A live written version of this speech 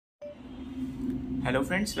Hello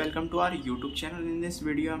friends, welcome to our YouTube channel. In this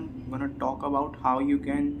video I'm gonna talk about how you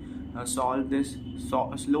can solve this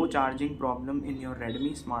slow charging problem in your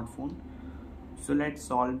Redmi smartphone. So let's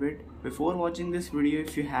solve it. Before watching this video,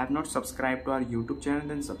 if you have not subscribed to our YouTube channel,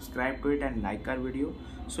 then subscribe to it and like our video.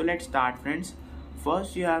 So let's start friends.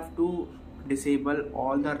 First you have to disable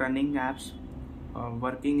all the running apps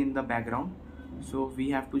working in the background. So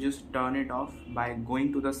we have to just turn it off by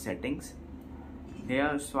going to the settings.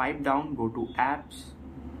 Here swipe down, go to apps,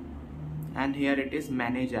 and here it is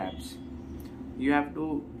manage apps. You have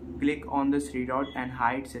to click on the three dot and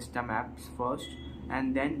hide system apps first,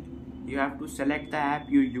 and then you have to select the app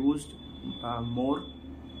you used more.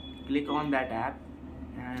 Click on that app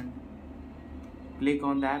and click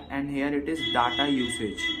on that, and here it is data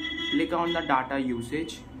usage. Click on the data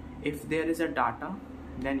usage. If there is a data,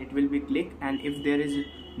 then it will be click, and if there is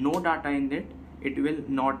no data in it, it will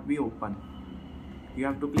not be open. You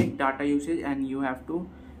have to click data usage and you have to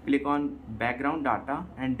click on background data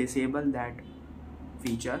and disable that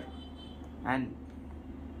feature, and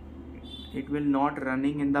it will not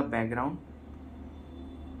running in the background.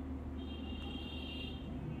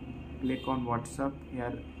 Click on WhatsApp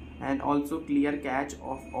here and also clear cache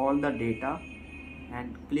of all the data,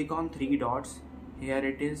 and click on three dots. Here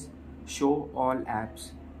it is show all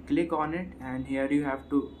apps. Click on it and here you have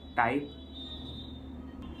to type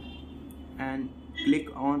and click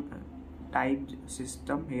on type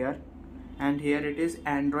system here, and here it is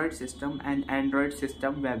Android system and Android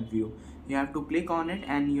system web view. You have to click on it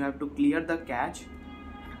and you have to clear the cache,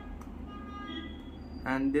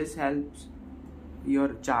 and this helps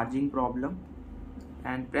your charging problem.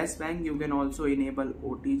 And press bang, you can also enable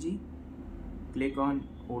OTG. Click on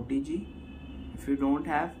OTG. If you don't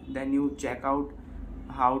have, then you check out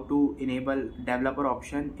how to enable developer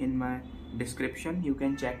option in my description. You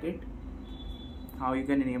can check it how you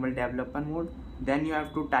can enable developer mode. Then you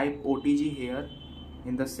have to type OTG here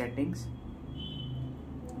in the settings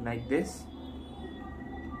like this.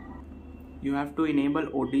 You have to enable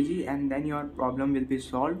OTG and then your problem will be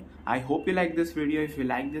solved. I hope you like this video. If you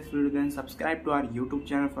like this video, then subscribe to our YouTube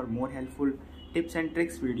channel for more helpful tips and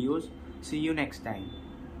tricks videos. See you next time.